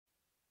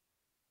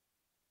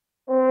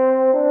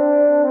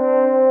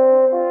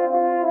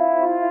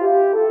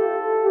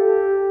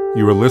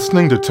You are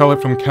listening to Tell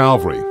It from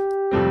Calvary,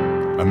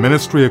 a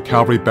ministry of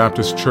Calvary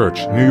Baptist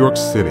Church, New York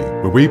City,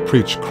 where we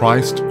preach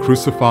Christ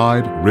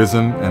crucified,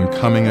 risen, and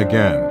coming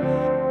again.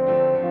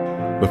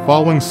 The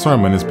following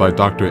sermon is by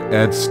Dr.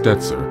 Ed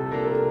Stetzer,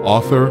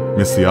 author,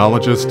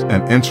 missiologist,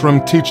 and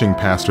interim teaching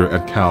pastor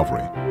at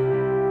Calvary.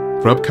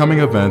 For upcoming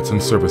events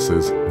and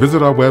services,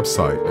 visit our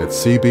website at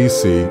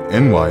cbcnyc.org.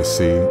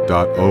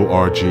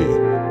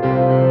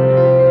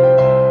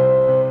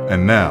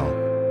 And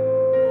now,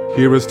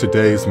 here is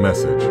today's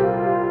message.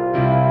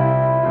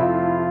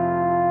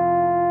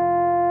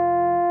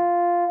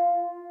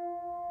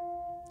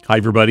 Hi,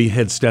 everybody.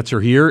 Ed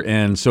Stetzer here,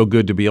 and so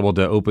good to be able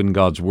to open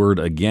God's Word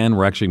again.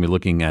 We're actually going to be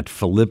looking at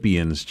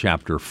Philippians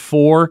chapter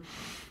 4.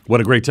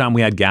 What a great time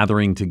we had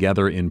gathering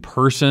together in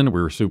person.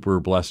 We were super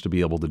blessed to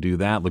be able to do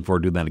that. Look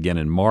forward to doing that again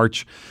in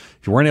March.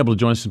 If you weren't able to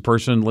join us in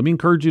person, let me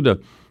encourage you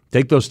to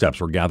take those steps.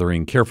 We're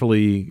gathering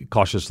carefully,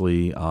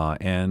 cautiously,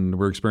 and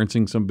we're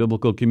experiencing some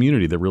biblical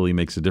community that really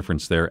makes a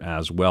difference there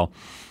as well.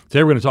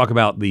 Today we're going to talk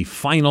about the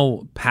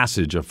final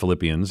passage of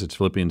Philippians. It's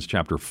Philippians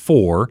chapter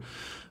 4,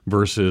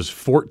 verses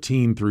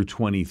 14 through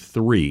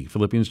 23.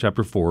 Philippians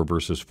chapter 4,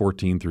 verses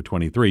 14 through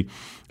 23.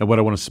 And what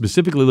I want to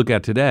specifically look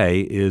at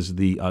today is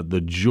the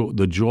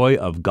joy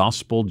of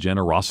gospel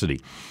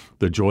generosity.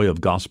 The joy of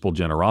gospel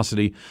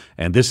generosity.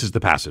 And this is the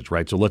passage,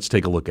 right? So let's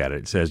take a look at it.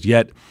 It says,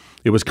 "Yet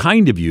it was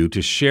kind of you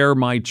to share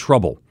my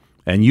trouble.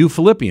 And you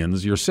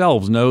Philippians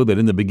yourselves know that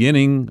in the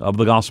beginning of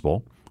the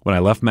gospel, when I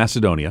left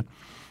Macedonia,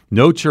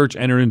 no church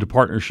entered into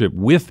partnership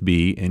with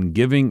me in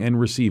giving and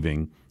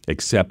receiving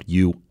except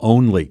you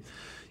only.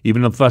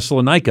 Even in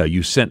Thessalonica,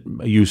 you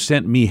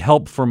sent me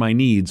help for my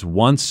needs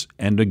once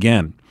and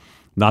again.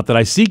 Not that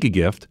I seek a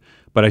gift,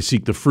 but I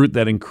seek the fruit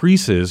that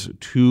increases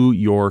to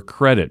your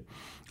credit.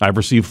 I've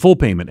received full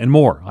payment and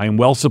more. I am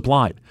well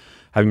supplied,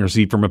 having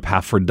received from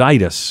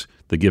Epaphroditus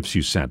the gifts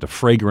you sent, a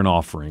fragrant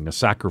offering, a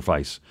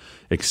sacrifice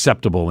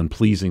acceptable and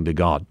pleasing to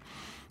God.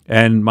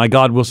 And my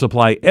God will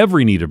supply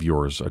every need of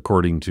yours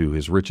according to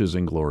his riches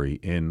and glory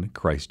in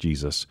Christ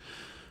Jesus.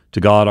 To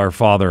God and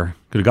Father,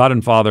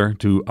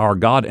 to our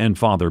God and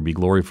Father be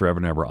glory forever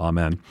and ever.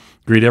 Amen.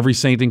 Greet every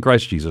saint in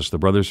Christ Jesus. The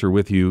brothers who are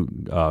with you,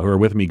 who are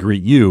with me,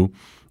 greet you.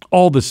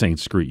 All the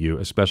saints greet you,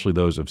 especially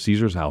those of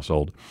Caesar's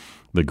household.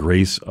 The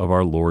grace of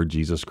our Lord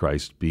Jesus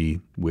Christ be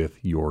with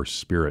your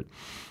spirit."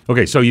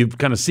 Okay, so you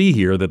kind of see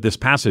here that this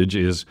passage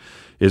is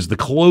the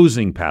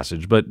closing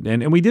passage, but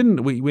since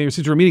we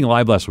were meeting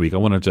live last week, I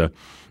wanted to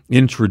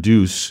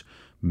introduce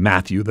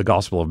Matthew, the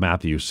Gospel of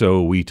Matthew.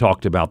 So we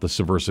talked about the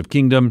subversive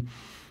kingdom,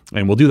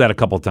 and we'll do that a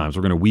couple of times.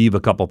 We're going to weave a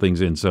couple things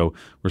in. So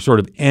we're sort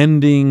of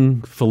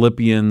ending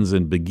Philippians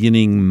and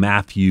beginning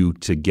Matthew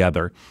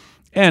together.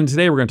 And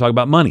today we're going to talk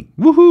about money.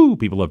 Woohoo!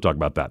 People love to talk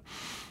about that,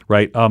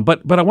 right?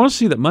 But I want to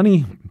see that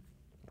money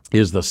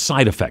is the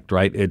side effect,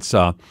 right? It's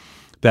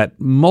that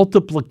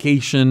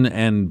multiplication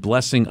and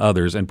blessing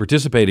others and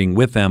participating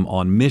with them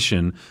on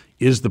mission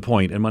is the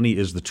point, and money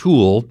is the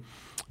tool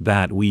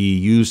that we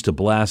use to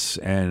bless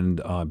and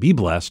be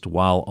blessed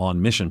while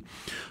on mission.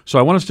 So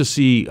I want us to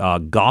see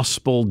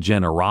gospel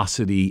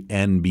generosity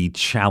and be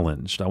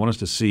challenged. I want us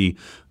to see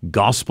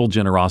gospel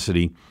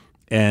generosity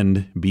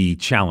and be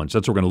challenged.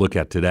 That's what we're going to look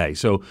at today.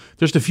 So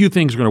just a few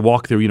things we're going to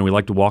walk through. We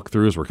like to walk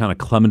through as we're kind of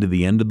coming to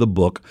the end of the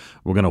book.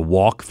 We're going to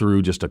walk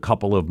through just a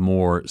couple of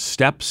more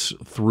steps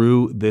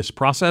through this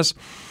process.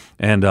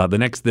 And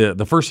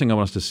the first thing I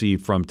want us to see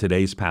from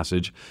today's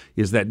passage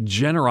is that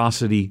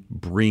generosity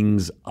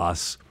brings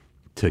us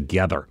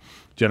together.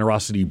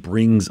 Generosity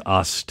brings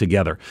us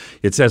together.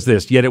 It says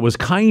this, "Yet it was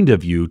kind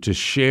of you to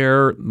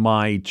share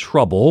my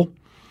trouble.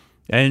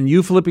 And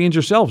you Philippians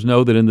yourselves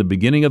know that in the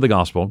beginning of the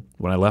gospel,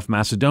 when I left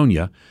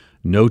Macedonia,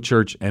 no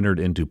church entered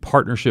into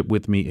partnership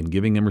with me in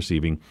giving and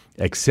receiving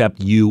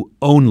except you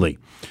only."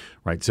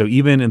 Right? So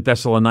even in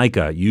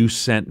Thessalonica, you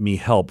sent me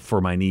help for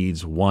my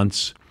needs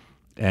once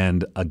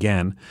and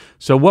again.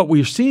 So what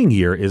we're seeing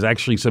here is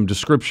actually some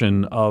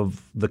description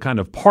of the kind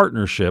of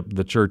partnership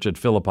the church at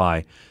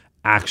Philippi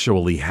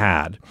actually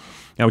had.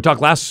 Now, we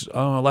talked last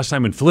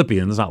time in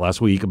Philippians, not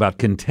last week, about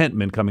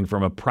contentment coming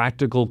from a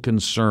practical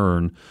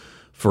concern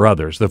for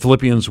others. The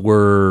Philippians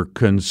were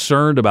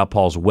concerned about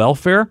Paul's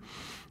welfare,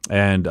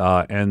 and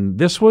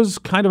this was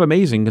kind of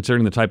amazing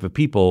considering the type of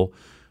people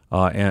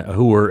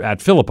who were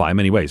at Philippi in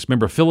many ways.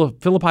 Remember,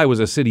 Philippi was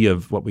a city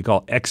of what we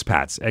call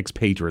expats,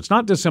 expatriates,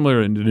 not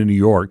dissimilar to New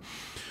York.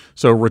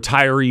 So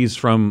retirees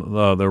from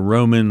the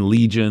Roman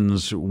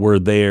legions were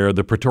there,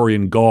 the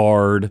Praetorian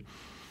Guard,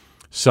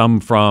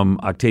 some from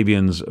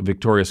Octavian's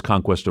victorious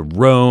conquest of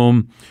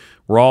Rome,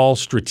 were all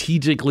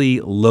strategically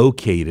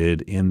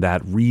located in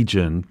that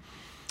region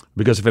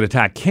because if an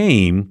attack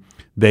came,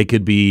 they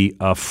could be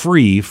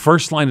free,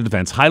 first line of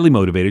defense, highly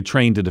motivated,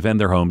 trained to defend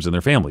their homes and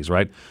their families,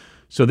 right?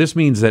 So this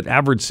means that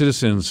average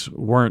citizens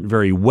weren't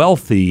very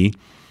wealthy,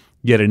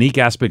 yet a unique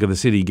aspect of the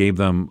city gave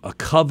them a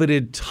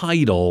coveted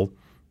title,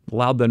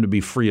 allowed them to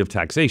be free of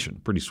taxation.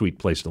 Pretty sweet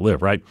place to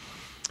live, right?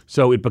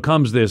 So it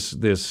becomes this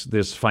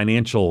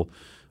financial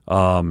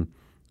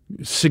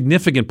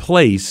significant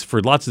place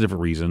for lots of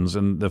different reasons,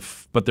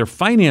 but their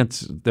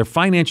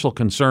financial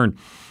concern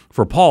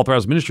for Paul throughout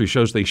his ministry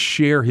shows they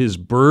share his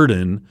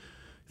burden.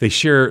 They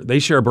share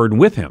a burden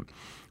with him.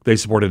 They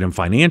supported him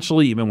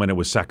financially, even when it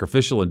was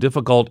sacrificial and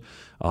difficult,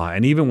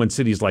 and even when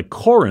cities like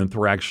Corinth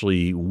were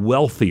actually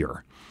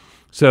wealthier.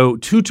 So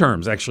two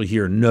terms actually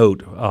here note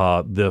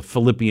the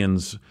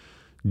Philippians'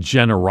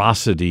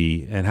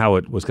 generosity and how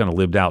it was kind of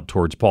lived out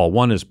towards Paul.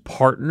 One is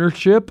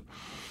partnership.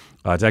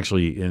 It's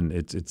actually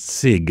it's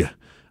sig.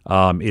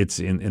 It's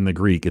in the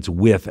Greek. It's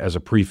with as a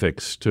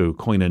prefix to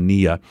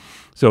koinonia.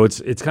 So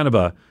it's kind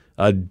of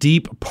a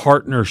deep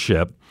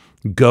partnership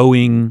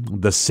going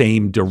the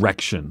same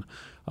direction.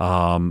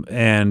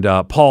 And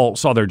Paul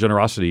saw their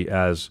generosity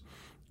as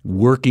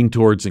working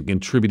towards and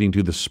contributing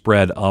to the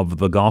spread of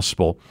the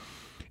gospel.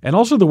 And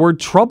also the word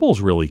trouble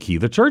is really key.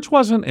 The church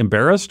wasn't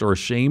embarrassed or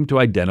ashamed to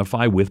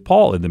identify with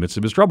Paul in the midst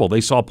of his trouble. They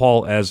saw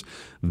Paul as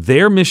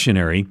their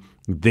missionary,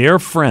 their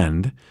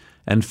friend,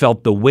 and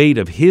felt the weight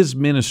of his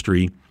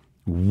ministry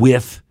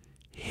with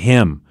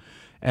him.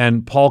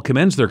 And Paul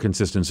commends their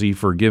consistency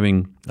for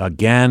giving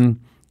again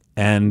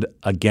and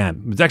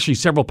again. There's actually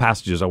several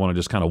passages I want to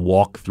just kind of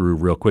walk through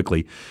real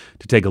quickly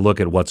to take a look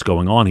at what's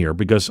going on here.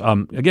 Because,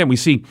 again, we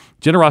see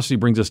generosity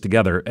brings us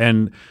together.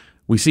 And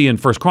we see in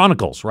 1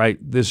 Chronicles, right,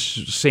 this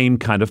same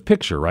kind of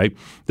picture, right?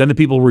 Then the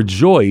people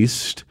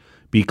rejoiced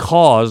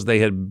because they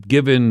had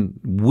given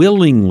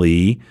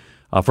willingly,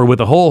 for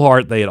with a whole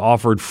heart they had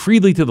offered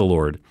freely to the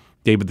Lord.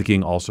 David the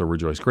king also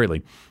rejoiced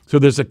greatly. So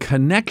there's a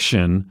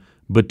connection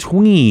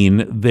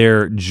between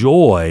their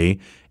joy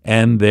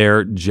and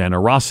their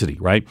generosity,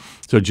 right?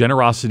 So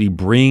generosity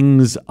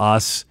brings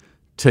us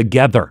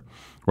together,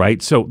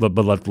 right? So,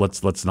 but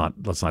let's not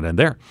end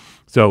there.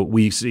 So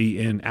we see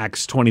in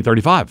Acts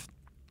 20:35,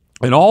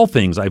 in all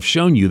things I've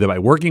shown you that by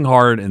working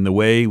hard in the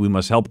way we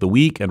must help the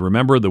weak and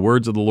remember the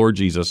words of the Lord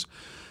Jesus,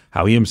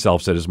 how he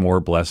himself said is more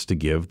blessed to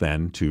give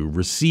than to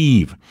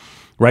receive.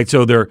 Right,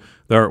 so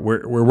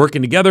we're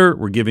working together.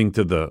 We're giving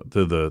to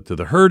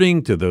the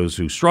hurting, to those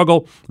who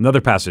struggle.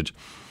 Another passage.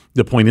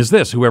 The point is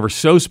this: whoever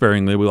sows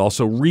sparingly will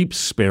also reap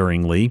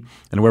sparingly,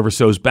 and whoever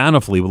sows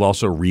bountifully will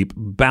also reap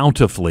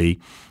bountifully.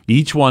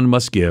 Each one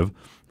must give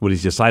what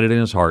he's decided in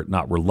his heart,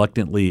 not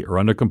reluctantly or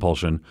under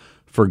compulsion,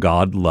 for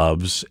God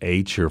loves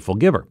a cheerful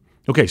giver.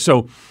 Okay,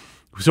 so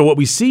what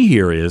we see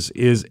here is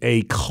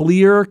a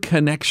clear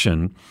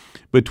connection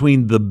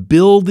between the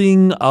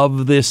building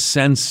of this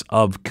sense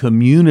of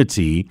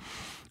community,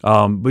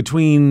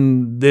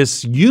 between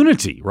this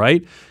unity,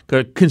 right?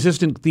 The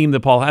consistent theme that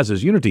Paul has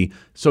is unity.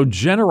 So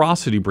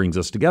generosity brings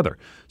us together.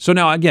 So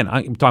now, again,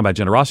 I'm talking about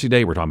Generosity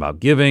Day. We're talking about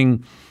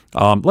giving.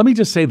 Let me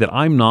just say that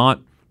I'm not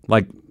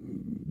like,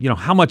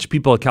 how much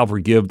people at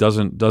Calvary give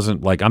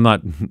doesn't like, I'm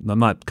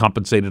not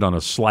compensated on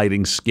a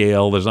sliding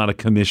scale. There's not a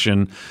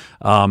commission.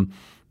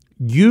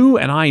 You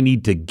and I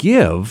need to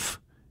give,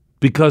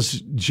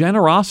 because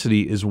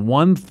generosity is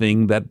one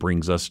thing that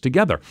brings us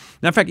together.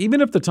 Now, in fact, even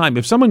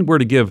if someone were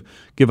to give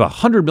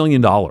 $100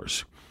 million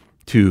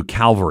to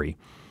Calvary,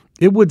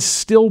 it would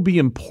still be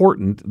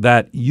important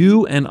that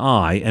you and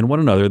I and one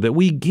another, that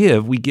we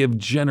give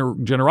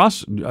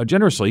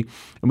generously,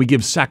 and we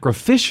give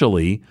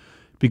sacrificially,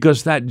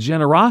 because that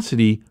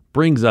generosity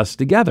brings us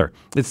together.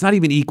 It's not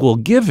even equal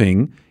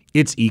giving,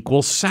 it's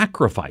equal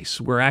sacrifice.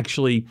 We're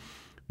actually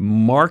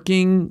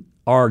marking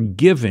our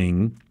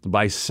giving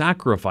by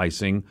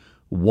sacrificing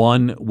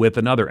one with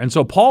another. And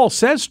so Paul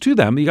says to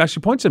them, he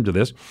actually points them to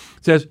this,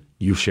 says,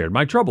 you shared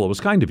my trouble. It was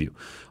kind of you.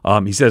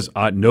 He says,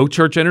 no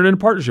church entered into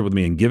partnership with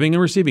me in giving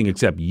and receiving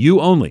except you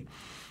only.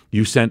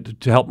 You sent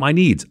to help my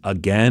needs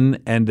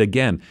again and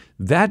again.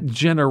 That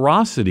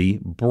generosity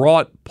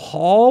brought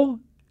Paul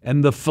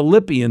and the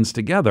Philippians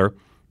together.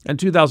 And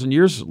 2,000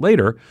 years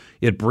later,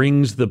 it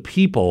brings the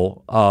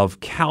people of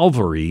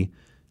Calvary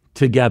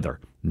together.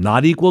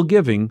 Not equal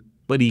giving,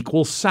 but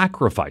equal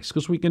sacrifice,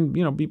 because we can,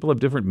 people have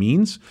different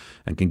means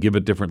and can give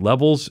at different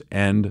levels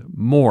and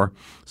more.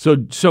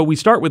 So we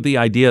start with the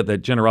idea that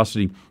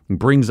generosity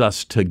brings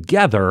us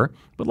together,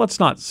 but let's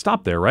not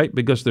stop there, right?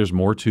 Because there's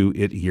more to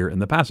it here in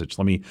the passage.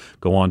 Let me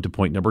go on to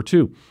point number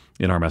 2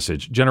 in our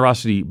message.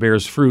 Generosity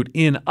bears fruit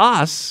in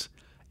us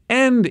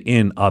and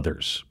in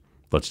others.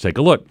 Let's take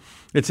a look.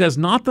 It says,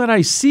 not that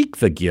I seek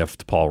the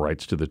gift, Paul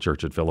writes to the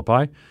church at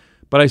Philippi,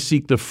 but I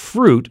seek the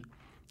fruit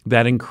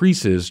that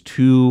increases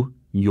to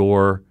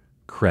your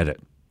credit.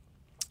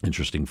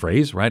 Interesting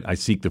phrase, right? I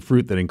seek the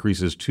fruit that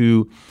increases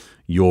to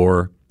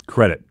your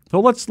credit. So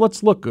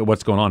let's look at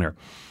what's going on here.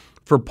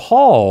 For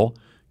Paul,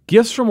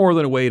 gifts are more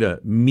than a way to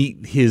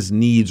meet his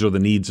needs or the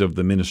needs of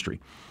the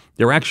ministry.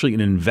 They're actually an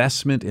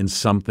investment in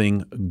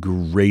something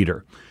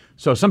greater.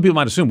 So some people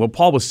might assume, well,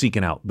 Paul was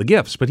seeking out the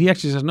gifts, but he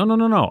actually says,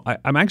 no.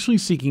 I'm actually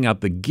seeking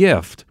out the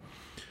gift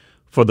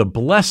for the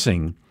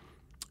blessing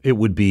it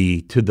would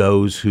be to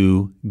those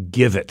who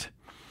give it.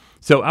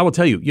 So I will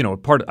tell you,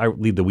 I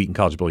lead the Wheaton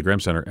College Billy Graham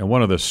Center, and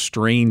one of the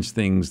strange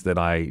things that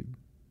I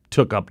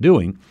took up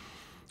doing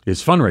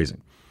is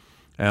fundraising.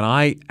 And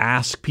I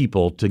ask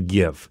people to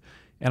give.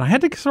 And I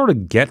had to sort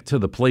of get to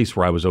the place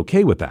where I was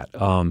okay with that.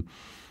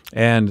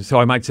 And so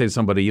I might say to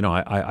somebody,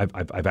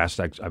 I've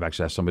actually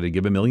asked somebody to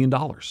give $1 million.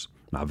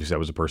 Obviously, I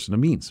was a person of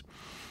means.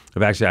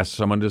 I've actually asked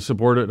someone to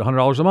support it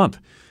 $100 a month.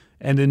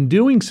 And in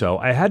doing so,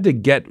 I had to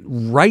get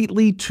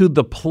rightly to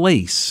the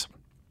place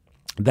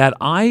that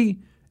I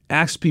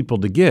ask people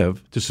to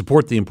give to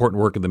support the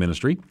important work of the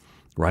ministry,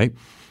 right?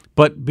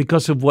 But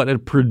because of what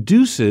it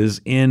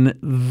produces in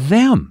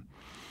them.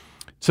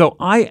 So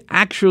I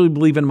actually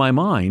believe in my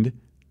mind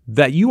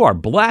that you are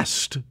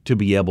blessed to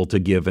be able to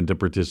give and to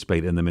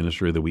participate in the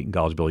ministry of the Wheaton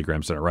College Billy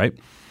Graham Center, right?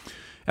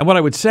 And what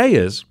I would say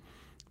is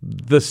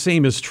the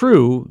same is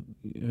true,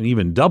 and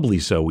even doubly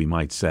so, we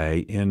might say,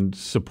 in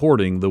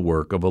supporting the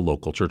work of a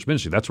local church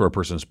ministry. That's where a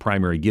person's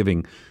primary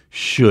giving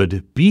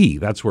should be.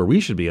 That's where we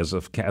should be as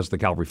the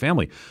Calvary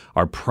family.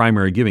 Our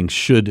primary giving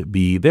should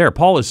be there.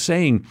 Paul is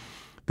saying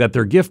that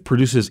their gift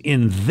produces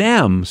in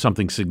them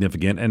something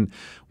significant. And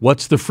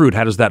what's the fruit?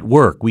 How does that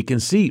work? We can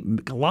see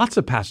lots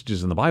of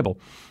passages in the Bible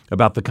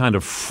about the kind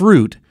of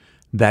fruit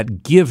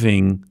that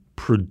giving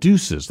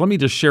produces. Let me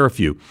just share a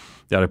few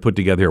that I put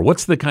together here.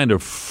 What's the kind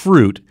of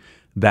fruit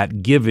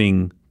that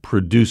giving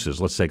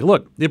produces? Let's take a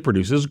look. It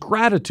produces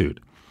gratitude.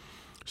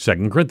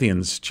 2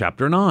 Corinthians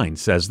chapter 9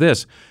 says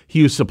this,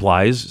 "He who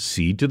supplies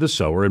seed to the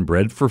sower and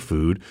bread for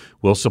food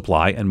will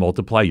supply and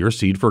multiply your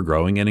seed for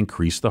growing and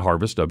increase the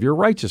harvest of your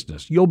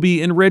righteousness. You'll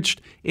be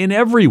enriched in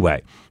every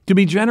way, to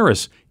be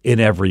generous in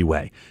every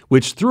way,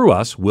 which through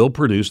us will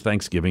produce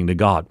thanksgiving to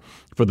God.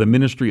 For the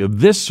ministry of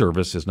this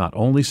service is not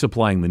only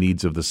supplying the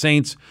needs of the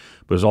saints,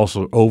 but is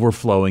also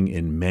overflowing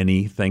in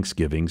many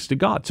thanksgivings to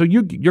God." So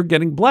you're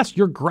getting blessed.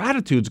 Your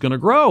gratitude's going to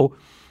grow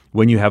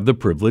when you have the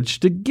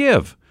privilege to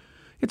give.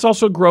 It's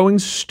also growing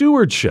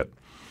stewardship.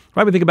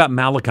 Right? We think about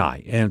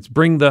Malachi, and it's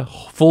bring the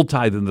full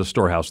tithe in the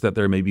storehouse, that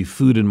there may be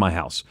food in my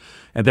house,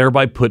 and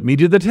thereby put me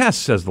to the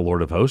test, says the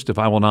Lord of hosts, if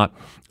I will not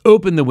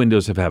open the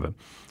windows of heaven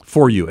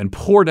for you and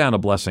pour down a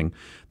blessing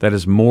that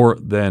is more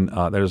than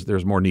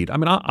there's more need. I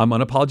mean, I'm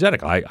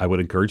unapologetic. I would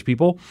encourage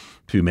people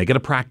to make it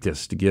a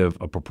practice to give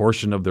a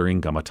proportion of their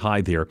income, a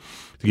tithe here,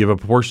 to give a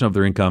proportion of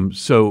their income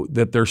so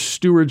that their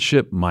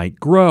stewardship might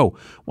grow.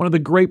 One of the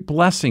great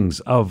blessings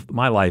of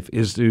my life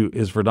is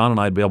for Don and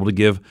I to be able to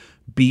give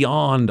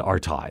beyond our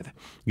tithe.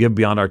 Give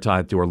beyond our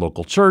tithe to our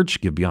local church,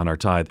 give beyond our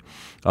tithe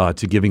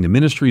to giving to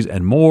ministries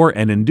and more.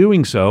 And in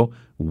doing so,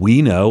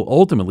 we know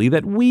ultimately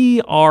that we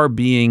are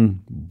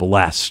being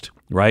blessed,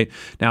 right?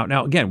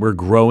 Now again, we're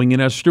growing in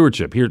our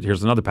stewardship.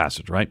 Here's another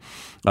passage, right?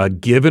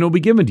 Give and it will be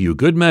given to you.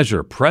 Good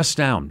measure, pressed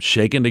down,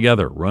 shaken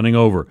together, running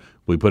over,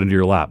 will be put into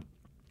your lap.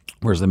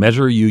 Whereas the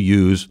measure you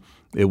use,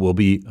 it will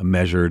be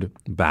measured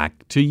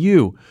back to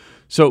you.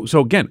 So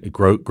again, it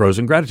grows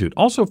in gratitude.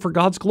 Also for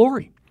God's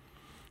glory.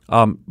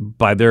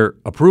 By their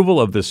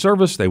approval of this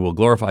service, they will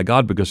glorify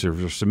God because of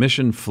your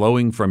submission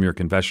flowing from your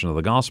confession of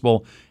the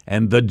gospel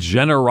and the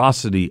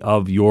generosity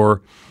of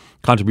your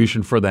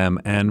contribution for them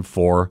and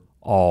for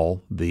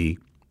all the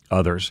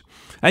others.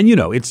 And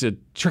it's a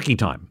tricky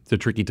time. It's a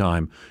tricky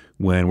time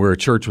when we're a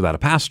church without a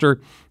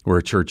pastor, we're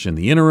a church in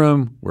the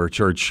interim, we're a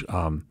church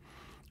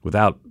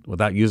without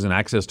using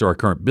access to our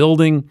current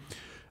building.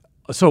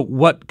 So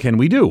what can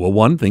we do? Well,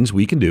 one thing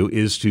we can do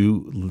is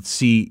to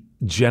see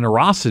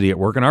generosity at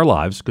work in our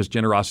lives, because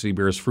generosity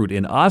bears fruit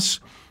in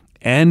us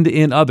and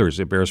in others.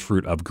 It bears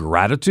fruit of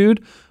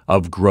gratitude,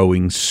 of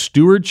growing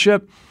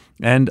stewardship,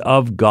 and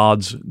of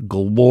God's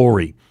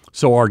glory.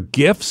 So our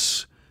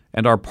gifts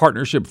and our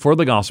partnership for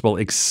the gospel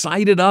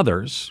excited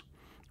others,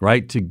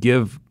 right, to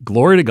give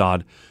glory to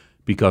God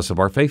because of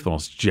our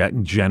faithfulness.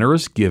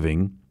 Generous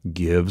giving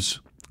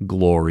gives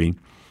glory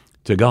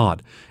to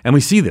God. And we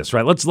see this,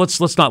 right?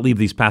 Let's not leave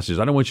these passages.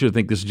 I don't want you to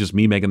think this is just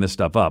me making this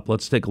stuff up.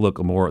 Let's take a look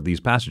more at these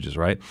passages,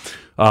 right?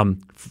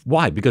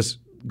 Why? Because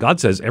God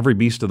says, every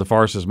beast of the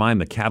forest is mine,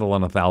 the cattle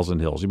on 1,000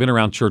 hills. You've been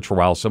around church for a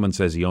while. Someone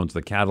says he owns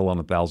the cattle on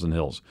 1,000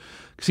 hills.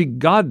 See,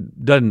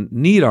 God doesn't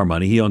need our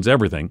money. He owns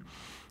everything.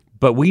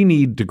 But we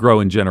need to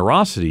grow in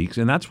generosity,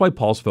 and that's why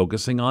Paul's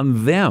focusing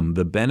on them,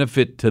 the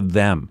benefit to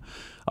them.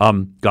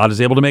 God is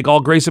able to make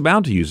all grace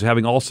abound to you, so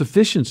having all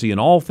sufficiency in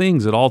all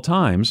things at all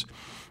times,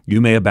 you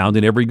may abound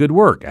in every good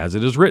work, as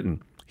it is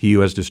written. He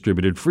who has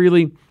distributed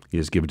freely, he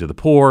has given to the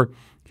poor.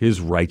 His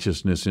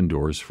righteousness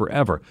endures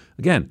forever.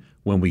 Again,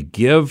 when we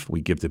give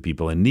to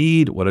people in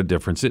need. What a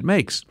difference it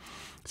makes.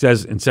 It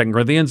says in 2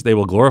 Corinthians, they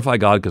will glorify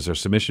God because their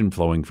submission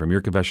flowing from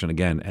your confession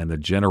again and the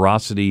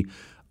generosity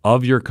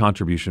of your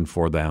contribution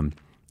for them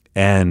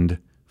and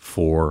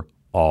for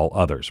all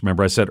others.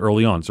 Remember I said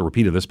early on, so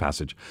repeated this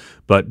passage,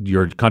 but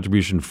your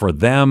contribution for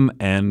them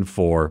and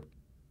for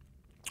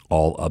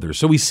all others.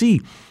 So we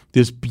see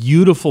this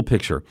beautiful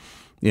picture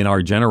in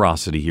our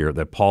generosity here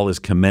that Paul is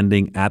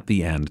commending at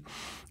the end.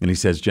 And he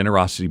says,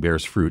 generosity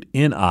bears fruit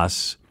in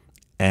us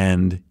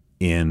and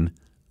in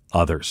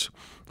others.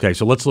 Okay,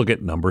 so let's look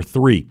at number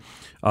 3.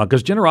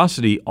 Because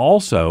generosity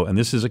also, and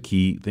this is a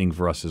key thing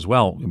for us as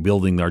well,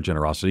 building our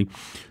generosity,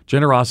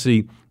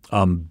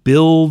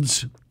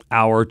 builds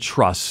our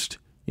trust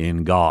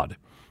in God.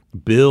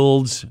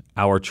 Builds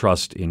our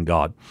trust in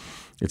God.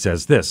 It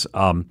says this,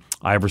 I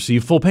have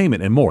received full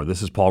payment and more.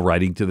 This is Paul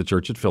writing to the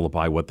church at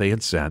Philippi, what they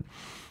had sent.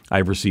 I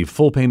have received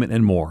full payment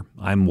and more.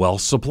 I am well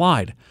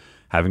supplied,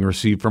 having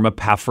received from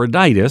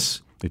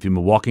Epaphroditus. If you've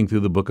been walking through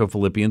the book of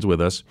Philippians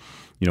with us,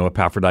 you know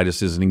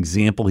Epaphroditus is an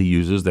example he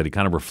uses that he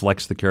kind of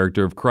reflects the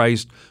character of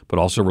Christ, but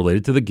also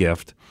related to the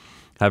gift.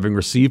 Having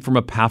received from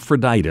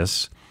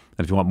Epaphroditus,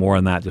 and if you want more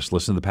on that, just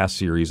listen to the past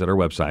series at our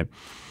website,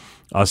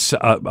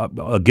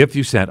 a gift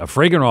you sent, a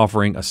fragrant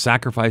offering, a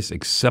sacrifice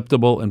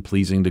acceptable and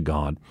pleasing to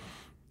God.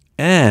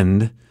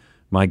 And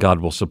my God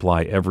will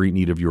supply every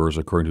need of yours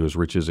according to his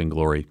riches and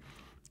glory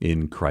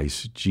in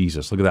Christ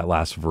Jesus. Look at that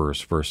last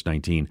verse, verse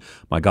 19.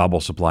 My God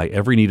will supply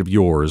every need of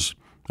yours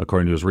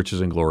according to his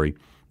riches and glory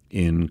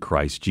in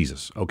Christ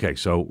Jesus. Okay,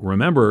 so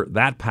remember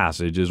that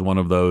passage is one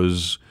of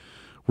those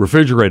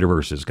refrigerator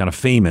verses, kind of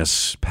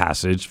famous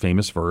passage,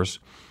 famous verse,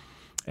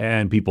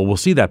 and people will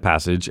see that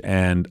passage,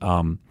 and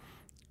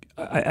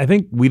I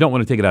think we don't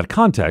want to take it out of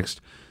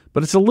context,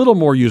 but it's a little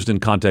more used in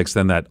context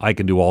than that I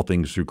can do all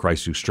things through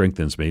Christ who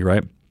strengthens me,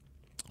 right?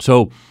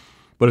 So,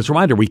 but it's a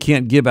reminder, we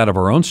can't give out of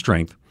our own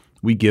strength.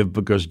 We give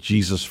because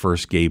Jesus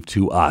first gave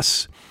to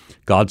us.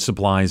 God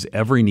supplies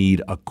every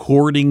need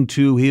according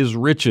to his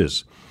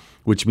riches,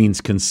 which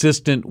means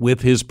consistent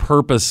with his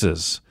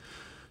purposes.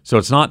 So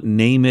it's not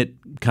name it,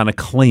 kind of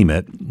claim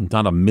it. It's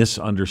not a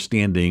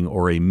misunderstanding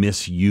or a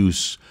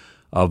misuse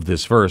of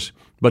this verse,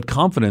 but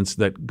confidence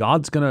that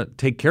God's going to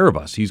take care of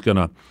us. He's going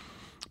to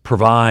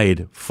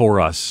provide for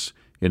us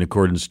in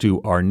accordance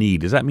to our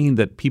need. Does that mean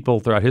that people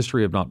throughout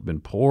history have not been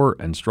poor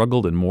and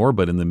struggled and more,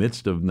 but in the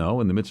midst of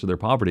their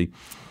poverty,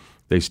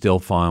 they still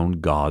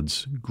found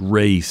God's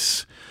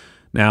grace?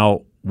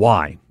 Now,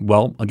 why?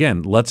 Well,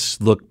 again, let's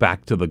look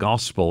back to the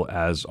gospel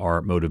as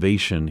our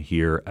motivation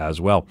here as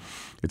well.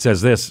 It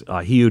says this,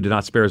 he who did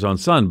not spare his own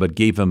son, but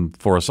gave him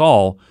for us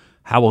all,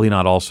 how will he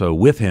not also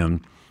with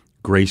him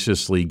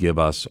graciously give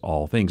us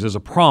all things? There's a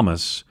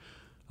promise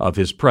of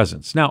his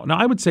presence. Now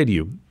I would say to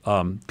you,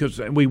 because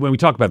when we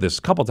talk about this,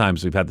 a couple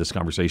times we've had this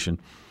conversation,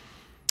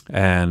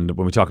 and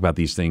when we talk about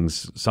these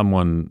things,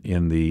 someone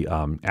in the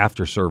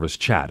after-service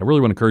chat, I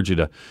really want to encourage you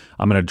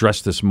I'm going to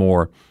address this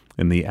more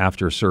in the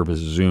after-service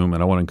Zoom,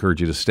 and I want to encourage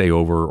you to stay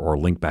over or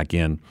link back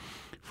in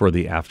for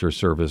the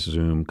after-service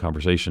Zoom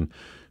conversation,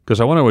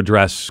 because I want to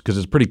address, because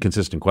it's a pretty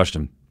consistent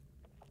question.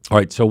 All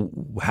right, so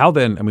how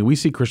then, we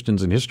see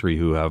Christians in history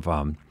who have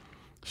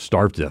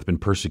starved to death, been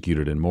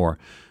persecuted and more.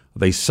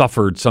 They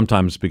suffered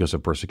sometimes because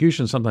of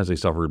persecution, sometimes they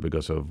suffered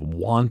because of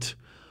want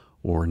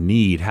or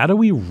need. How do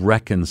we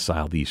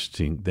reconcile these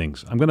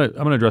things? I'm going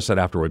to address that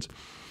afterwards.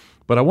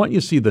 But I want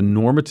you to see the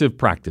normative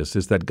practice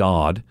is that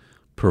God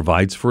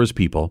provides for his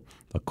people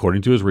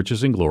according to his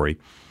riches and glory.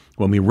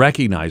 When we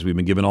recognize we've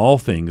been given all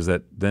things,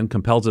 that then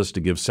compels us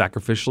to give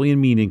sacrificially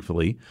and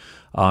meaningfully.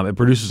 It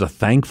produces a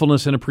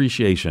thankfulness and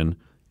appreciation,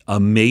 a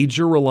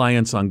major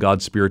reliance on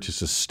God's Spirit to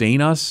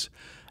sustain us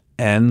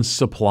and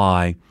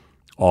supply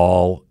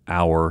all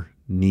our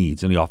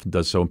needs. And he often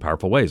does so in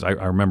powerful ways. I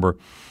remember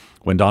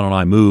when Don and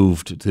I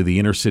moved to the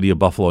inner city of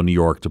Buffalo, New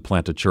York, to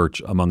plant a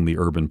church among the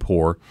urban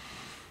poor.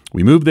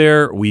 We moved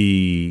there.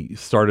 We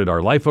started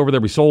our life over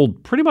there. We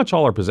sold pretty much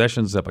all our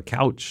possessions, except a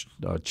couch,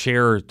 a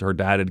chair her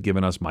dad had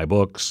given us, my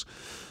books,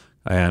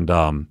 and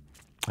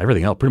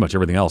everything else, pretty much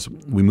everything else.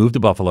 We moved to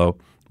Buffalo.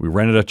 We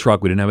rented a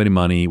truck. We didn't have any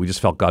money. We just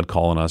felt God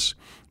calling us.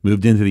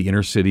 Moved into the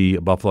inner city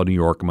of Buffalo, New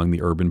York, among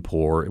the urban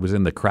poor. It was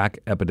in the crack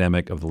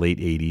epidemic of the late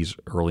 80s,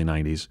 early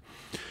 90s.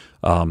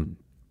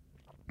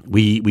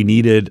 We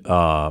needed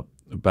about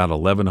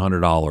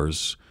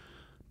 $1,100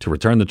 to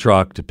return the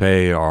truck, to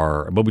pay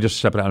but we just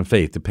stepped out in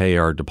faith, to pay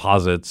our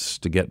deposits,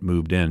 to get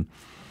moved in.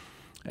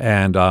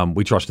 And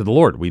we trusted the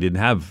Lord. We didn't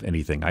have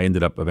anything. I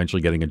ended up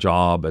eventually getting a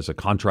job as a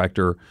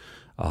contractor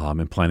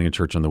and planning a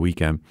church on the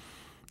weekend.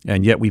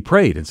 And yet we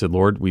prayed and said,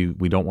 Lord,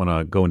 we don't want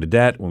to go into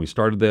debt when we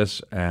started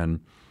this, and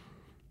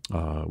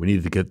we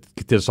needed to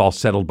get this all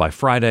settled by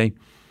Friday.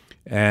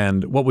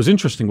 And what was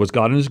interesting was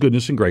God in his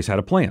goodness and grace had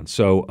a plan.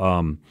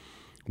 So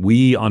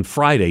we on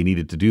Friday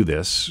needed to do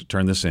this,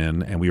 turn this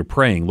in, and we were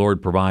praying,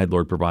 Lord, provide,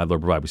 Lord, provide,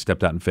 Lord, provide. We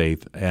stepped out in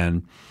faith,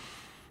 and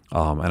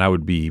I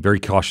would be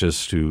very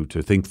cautious to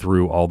think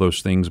through all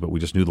those things, but we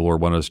just knew the Lord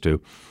wanted us to.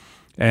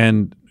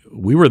 And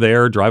we were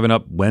there driving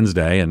up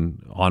Wednesday,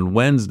 and on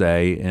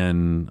Wednesday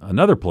in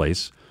another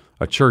place,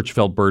 a church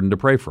felt burdened to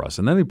pray for us.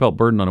 And then they felt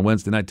burdened on a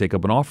Wednesday night to take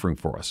up an offering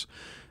for us.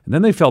 And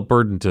then they felt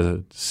burdened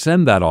to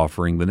send that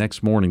offering the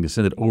next morning, to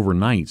send it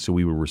overnight so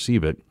we would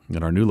receive it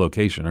in our new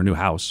location, our new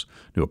house,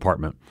 new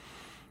apartment.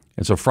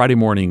 And so Friday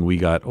morning, we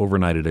got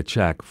overnighted a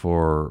check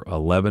for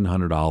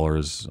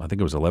 $1,100. I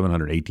think it was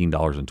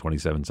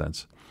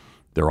 $1,118.27,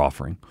 their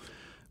offering.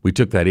 We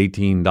took that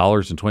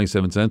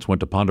 $18.27,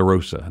 went to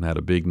Ponderosa, and had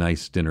a big,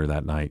 nice dinner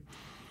that night.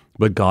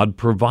 But God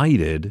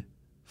provided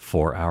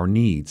for our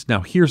needs.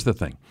 Now, here's the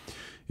thing.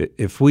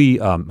 If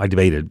I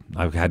debated,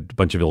 I've had a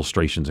bunch of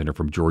illustrations in here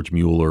from George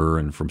Mueller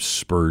and from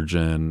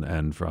Spurgeon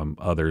and from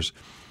others.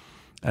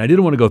 And I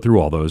didn't want to go through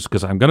all those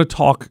because I'm going to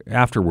talk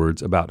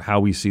afterwards about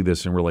how we see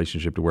this in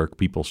relationship to where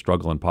people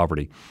struggle in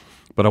poverty.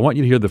 But I want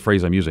you to hear the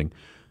phrase I'm using.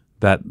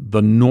 that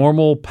the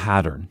normal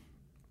pattern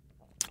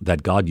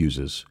that God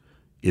uses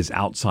is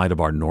outside of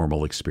our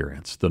normal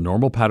experience. The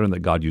normal pattern that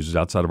God uses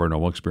outside of our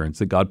normal experience,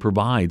 that God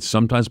provides,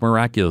 sometimes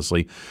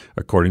miraculously,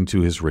 according to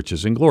his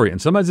riches and glory.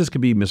 And sometimes this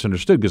can be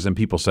misunderstood because then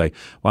people say,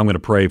 well, I'm going to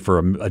pray for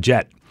a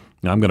jet.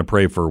 I'm going to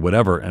pray for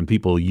whatever. And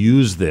people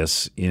use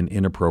this in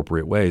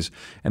inappropriate ways.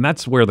 And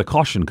that's where the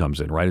caution comes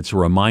in, right? It's a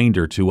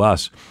reminder to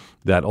us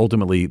that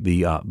ultimately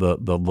the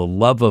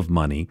love of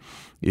money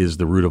is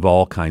the root of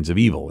all kinds of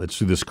evil. It's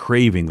through this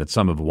craving that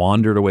some have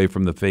wandered away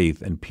from the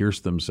faith and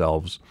pierced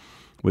themselves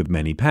with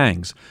many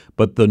pangs.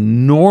 But the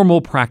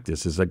normal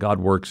practice is that God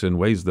works in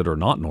ways that are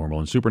not normal,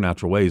 in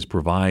supernatural ways,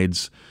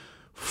 provides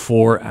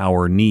for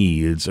our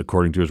needs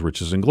according to his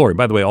riches and glory.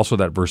 By the way, also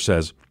that verse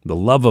says the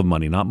love of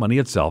money, not money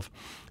itself.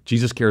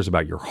 Jesus cares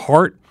about your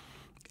heart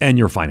and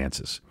your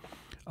finances.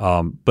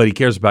 But he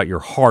cares about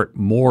your heart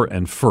more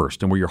and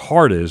first. And where your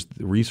heart is,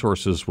 the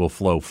resources will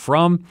flow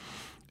from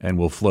and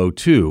will flow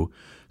to.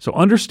 So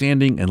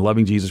understanding and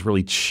loving Jesus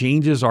really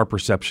changes our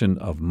perception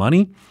of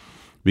money,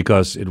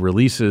 because it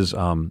releases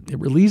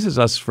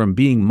us from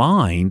being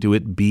mine to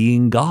it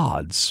being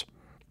God's.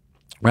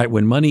 Right?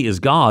 When money is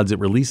God's, it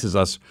releases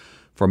us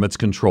from its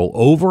control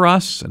over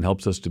us and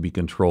helps us to be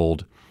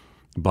controlled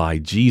by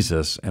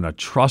Jesus. And a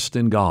trust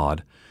in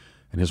God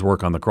and his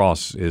work on the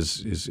cross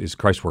is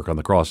Christ's work on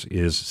the cross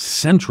is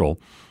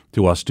central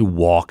to us to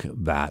walk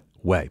that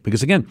way.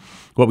 Because again,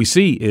 what we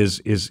see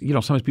is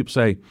sometimes people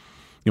say,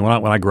 when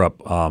I grew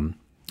up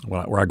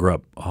where I grew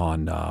up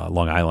on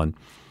Long Island,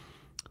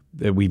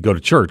 we'd go to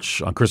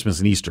church on Christmas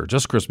and Easter,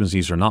 just Christmas and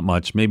Easter, not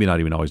much, maybe not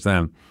even always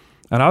then.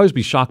 And I always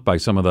be shocked by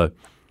some of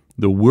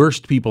the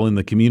worst people in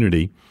the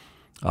community.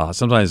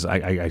 Sometimes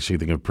I actually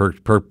think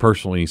of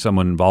personally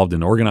someone involved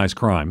in organized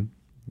crime,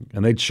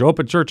 and they'd show up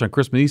at church on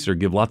Christmas and Easter,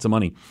 give lots of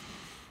money,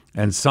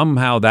 and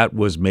somehow that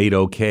was made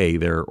okay,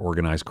 their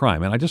organized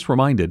crime. And I just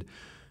reminded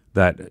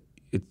that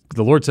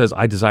the Lord says,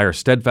 I desire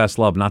steadfast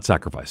love, not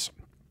sacrifice.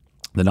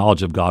 The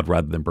knowledge of God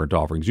rather than burnt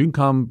offerings. You can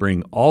come,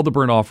 bring all the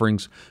burnt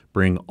offerings,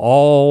 bring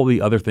all the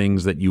other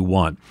things that you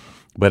want.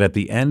 But at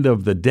the end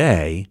of the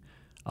day,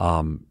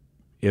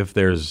 if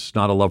there's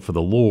not a love for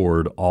the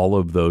Lord, all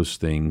of those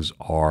things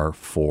are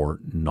for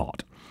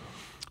naught.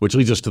 Which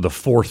leads us to the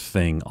fourth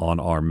thing on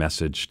our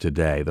message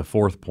today. The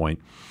fourth point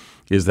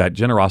is that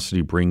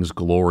generosity brings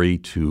glory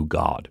to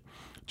God.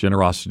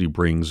 Generosity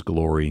brings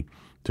glory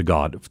to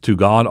God. To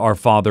God our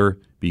Father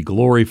be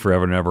glory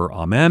forever and ever.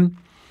 Amen.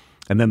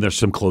 And then there's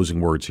some closing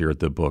words here at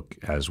the book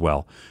as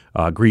well.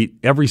 Greet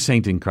every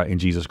saint in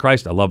Jesus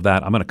Christ. I love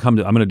that. I'm going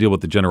to deal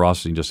with the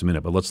generosity in just a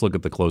minute, but let's look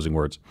at the closing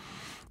words.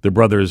 The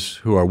brothers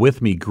who are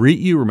with me greet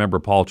you. Remember,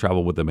 Paul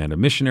traveled with a band of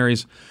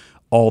missionaries.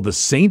 All the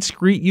saints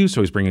greet you.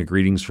 So he's bringing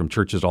greetings from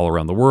churches all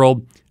around the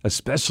world,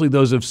 especially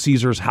those of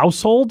Caesar's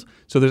household.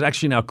 So there's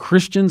actually now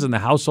Christians in the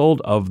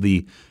household of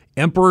the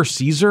Emperor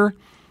Caesar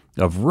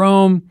of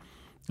Rome.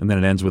 And then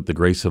it ends with the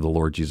grace of the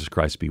Lord Jesus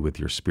Christ be with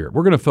your spirit.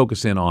 We're going to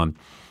focus in on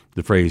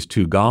the phrase,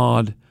 to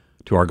God,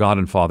 to our God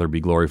and Father, be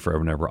glory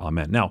forever and ever.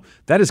 Amen. Now,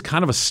 that is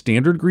kind of a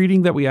standard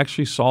greeting that we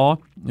actually saw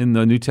in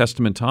the New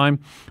Testament time,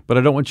 but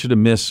I don't want you to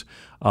miss,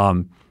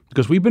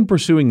 because we've been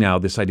pursuing now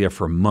this idea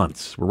for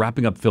months. We're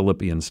wrapping up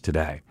Philippians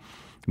today.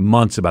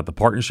 Months about the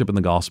partnership and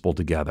the gospel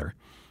together.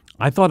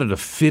 I thought it a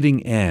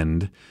fitting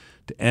end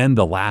to end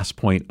the last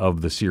point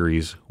of the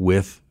series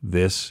with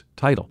this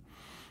title.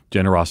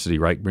 Generosity,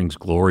 right, brings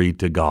glory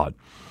to God.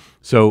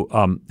 So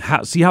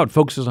see how it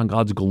focuses on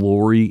God's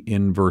glory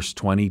in verse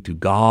 20. To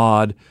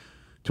God,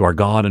 to our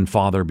God and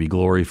Father, be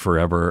glory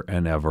forever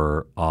and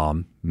ever.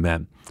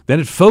 Amen.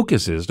 Then it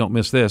focuses, don't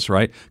miss this,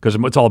 right? Because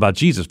it's all about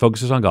Jesus,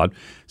 focuses on God.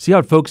 See how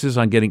it focuses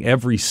on getting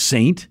every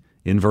saint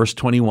in verse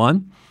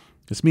 21?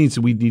 This means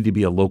that we need to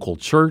be a local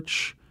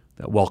church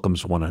that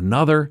welcomes one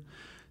another.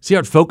 See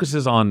how it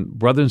focuses on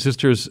brothers and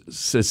sisters,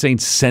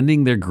 saints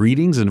sending their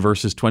greetings in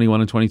verses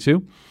 21 and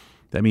 22?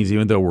 That means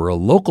even though we're a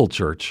local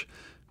church,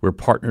 we're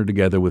partnered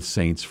together with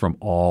saints from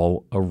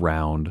all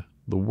around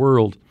the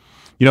world.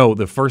 You know,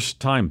 the first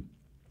time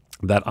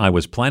that I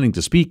was planning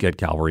to speak at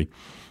Calvary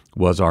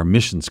was our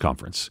missions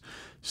conference.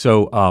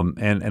 So,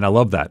 and I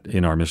love that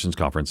in our missions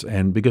conference,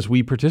 and because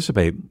we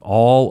participate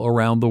all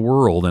around the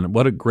world, and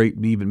what a great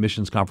even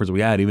missions conference we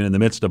had, even in the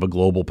midst of a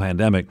global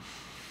pandemic.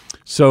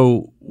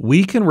 So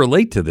we can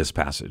relate to this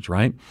passage,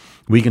 right?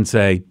 We can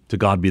say, to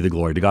God be the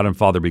glory, to God and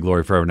Father be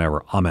glory forever and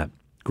ever. Amen.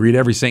 Greet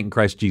every saint in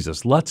Christ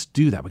Jesus. Let's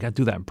do that. We got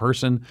to do that in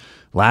person.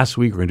 Last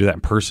week, we're going to do that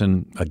in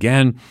person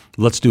again.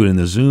 Let's do it in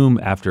the Zoom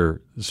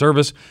after the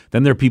service.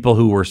 Then there are people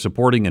who we're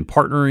supporting and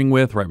partnering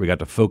with, right? We got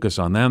to focus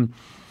on them.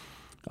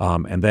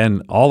 And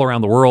then all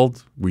around the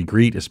world, we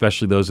greet,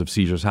 especially those of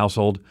Caesar's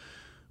household.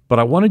 But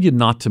I wanted you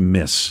not to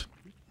miss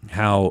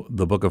how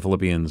the book of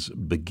Philippians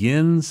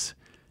begins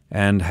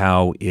and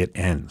how it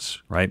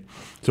ends, right?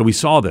 So we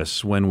saw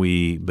this when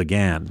we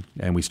began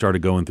and we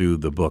started going through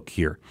the book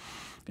here.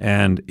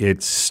 And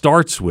it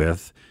starts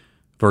with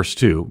verse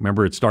 2.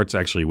 Remember, it starts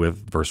actually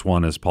with verse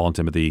 1 as Paul and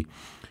Timothy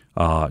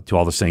to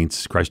all the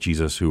saints, Christ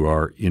Jesus, who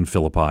are in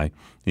Philippi,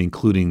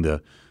 including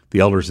the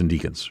elders and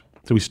deacons.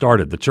 So we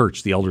started the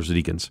church, the elders, the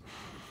deacons.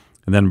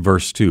 And then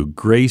verse 2,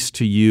 grace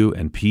to you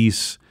and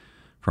peace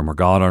from our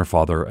God, our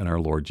Father, and our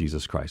Lord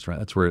Jesus Christ. Right?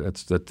 That's where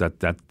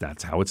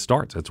that's how it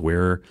starts. That's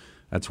where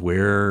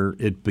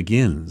it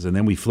begins. And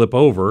then we flip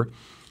over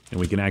and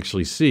we can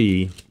actually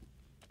see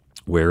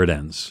where it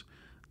ends.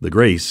 The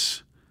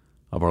grace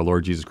of our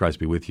Lord Jesus Christ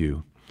be with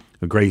you.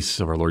 The grace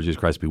of our Lord Jesus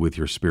Christ be with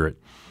your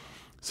spirit.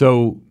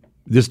 So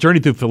this journey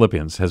through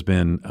Philippians has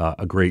been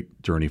a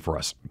great journey for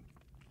us.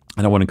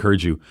 And I want to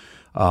encourage you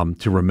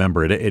to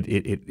remember it.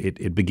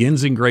 It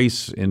begins in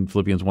grace in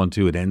Philippians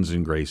 1:2. It ends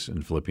in grace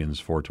in Philippians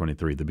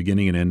 4:23. The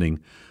beginning and ending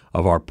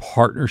of our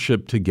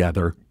partnership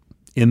together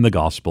in the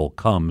gospel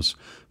comes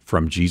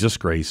from Jesus'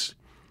 grace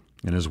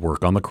and his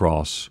work on the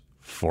cross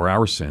for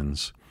our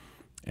sins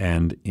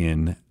and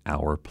in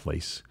our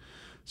place.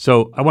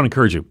 So I want to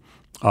encourage you,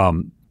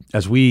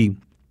 as we're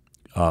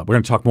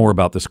going to talk more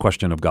about this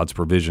question of God's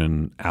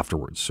provision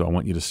afterwards. So I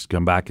want you to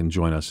come back and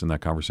join us in that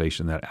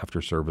conversation, that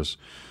after-service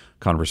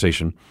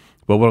conversation.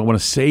 But what I want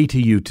to say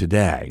to you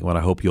today, what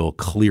I hope you'll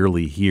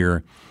clearly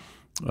hear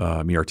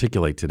me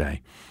articulate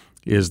today,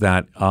 is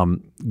that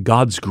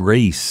God's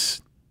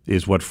grace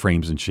is what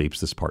frames and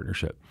shapes this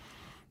partnership.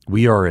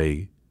 We are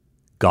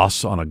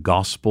on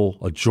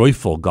a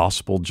joyful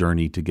gospel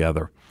journey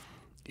together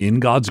in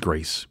God's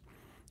grace.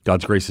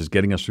 God's grace is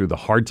getting us through the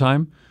hard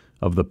time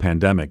of the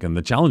pandemic and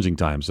the challenging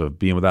times of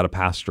being without a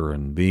pastor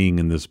and being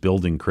in this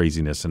building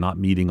craziness and not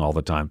meeting all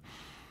the time.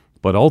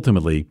 But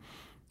ultimately,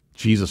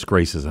 Jesus'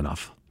 grace is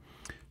enough.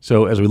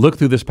 So as we look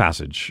through this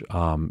passage,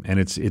 and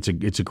it's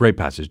a great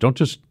passage. Don't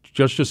just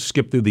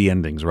skip through the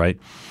endings, right?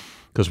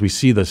 Because we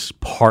see this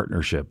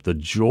partnership, the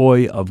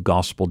joy of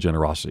gospel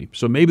generosity.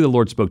 So maybe the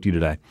Lord spoke to you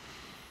today,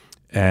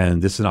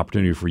 and this is an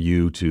opportunity for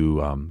you to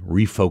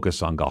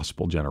refocus on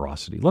gospel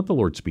generosity. Let the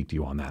Lord speak to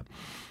you on that.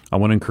 I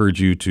want to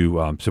encourage you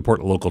to support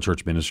a local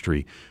church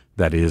ministry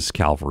that is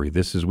Calvary.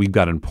 We've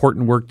got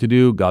important work to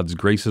do. God's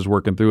grace is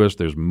working through us.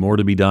 There's more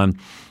to be done,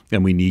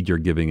 and we need your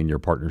giving and your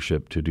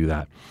partnership to do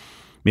that.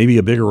 Maybe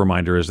a bigger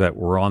reminder is that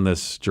we're on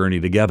this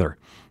journey together.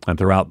 And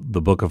throughout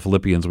the book of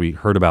Philippians, we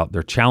heard about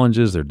their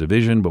challenges, their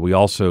division, but we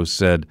also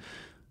said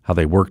how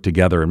they work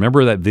together.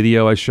 Remember that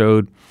video I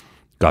showed,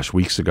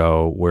 weeks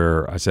ago,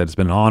 where I said, it's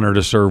been an honor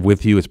to serve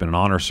with you. It's been an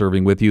honor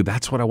serving with you.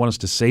 That's what I want us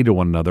to say to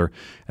one another.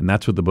 And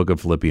that's what the book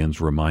of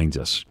Philippians reminds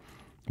us.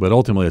 But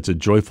ultimately, it's a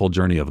joyful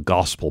journey of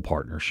gospel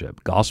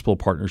partnership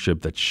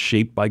that's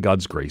shaped by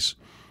God's grace.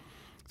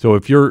 So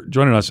if you're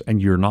joining us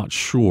and you're not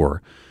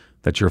sure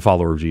that you're a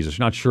follower of Jesus,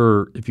 you're not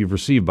sure if you've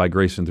received by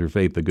grace and through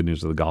faith the good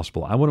news of the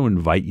gospel, I want to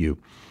invite you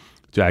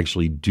to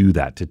actually do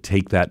that, to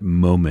take that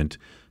moment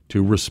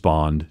to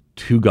respond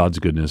to God's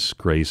goodness,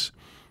 grace,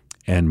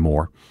 and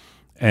more.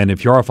 And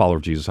if you are a follower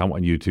of Jesus, I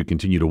want you to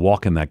continue to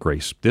walk in that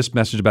grace. This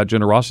message about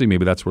generosity,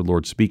 maybe that's where the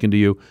Lord's speaking to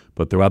you,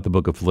 but throughout the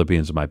book of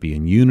Philippians, it might be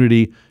in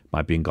unity, it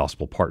might be in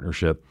gospel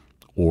partnership,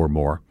 or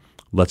more.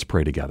 Let's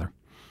pray together.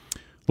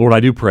 Lord, I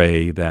do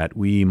pray that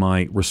we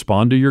might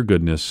respond to your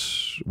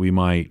goodness, we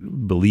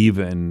might believe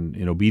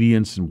in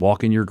obedience and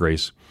walk in your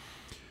grace.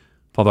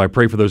 Father, I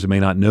pray for those who may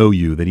not know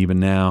you, that even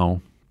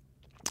now,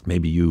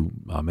 maybe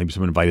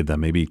someone invited them,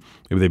 maybe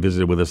they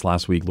visited with us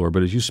last week, Lord,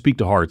 but as you speak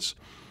to hearts,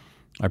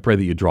 I pray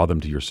that you draw them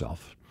to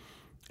yourself.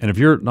 And if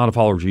you're not a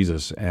follower of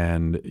Jesus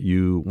and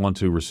you want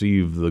to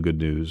receive the good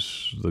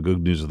news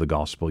of the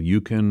gospel,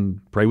 you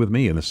can pray with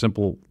me in a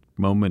simple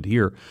moment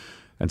here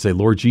and say,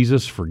 Lord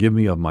Jesus, forgive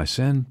me of my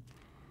sin.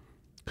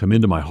 Come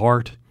into my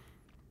heart.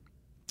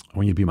 I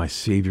want you to be my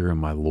Savior and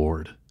my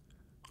Lord.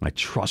 I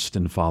trust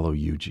and follow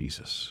you,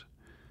 Jesus.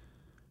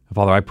 And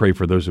Father, I pray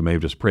for those who may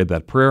have just prayed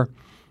that prayer,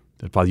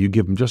 that, Father, you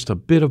give them just a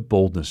bit of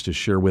boldness to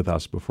share with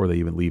us before they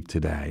even leave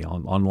today,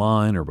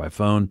 online or by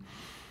phone,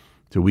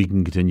 so we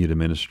can continue to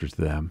minister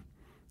to them.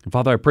 And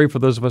Father, I pray for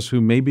those of us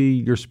who maybe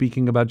you're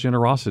speaking about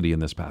generosity in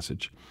this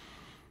passage.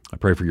 I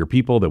pray for your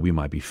people that we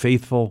might be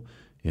faithful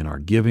in our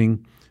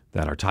giving,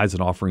 that our tithes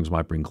and offerings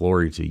might bring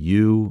glory to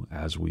you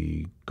as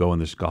we go on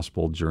this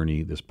gospel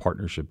journey, this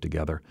partnership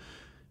together.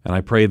 And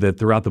I pray that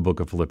throughout the book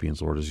of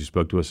Philippians, Lord, as you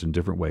spoke to us in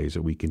different ways,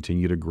 that we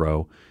continue to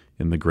grow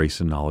in the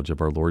grace and knowledge of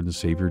our Lord and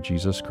Savior,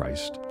 Jesus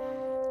Christ.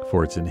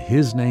 For it's in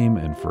his name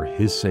and for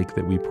his sake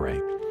that we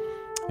pray.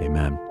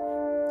 Amen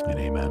and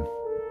amen.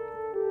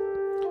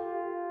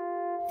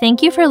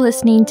 Thank you for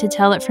listening to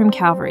Tell It from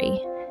Calvary.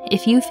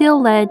 If you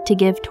feel led to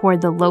give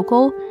toward the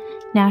local,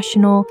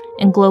 national,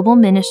 and global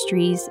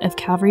ministries of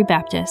Calvary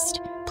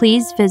Baptist,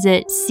 please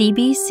visit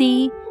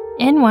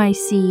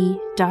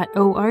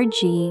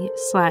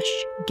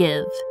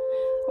cbcnyc.org/give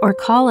or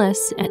call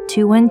us at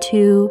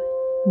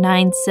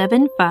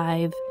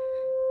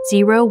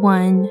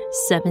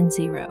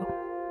 212-975-0170.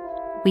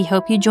 We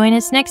hope you join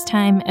us next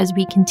time as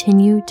we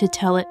continue to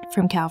tell it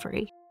from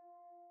Calvary.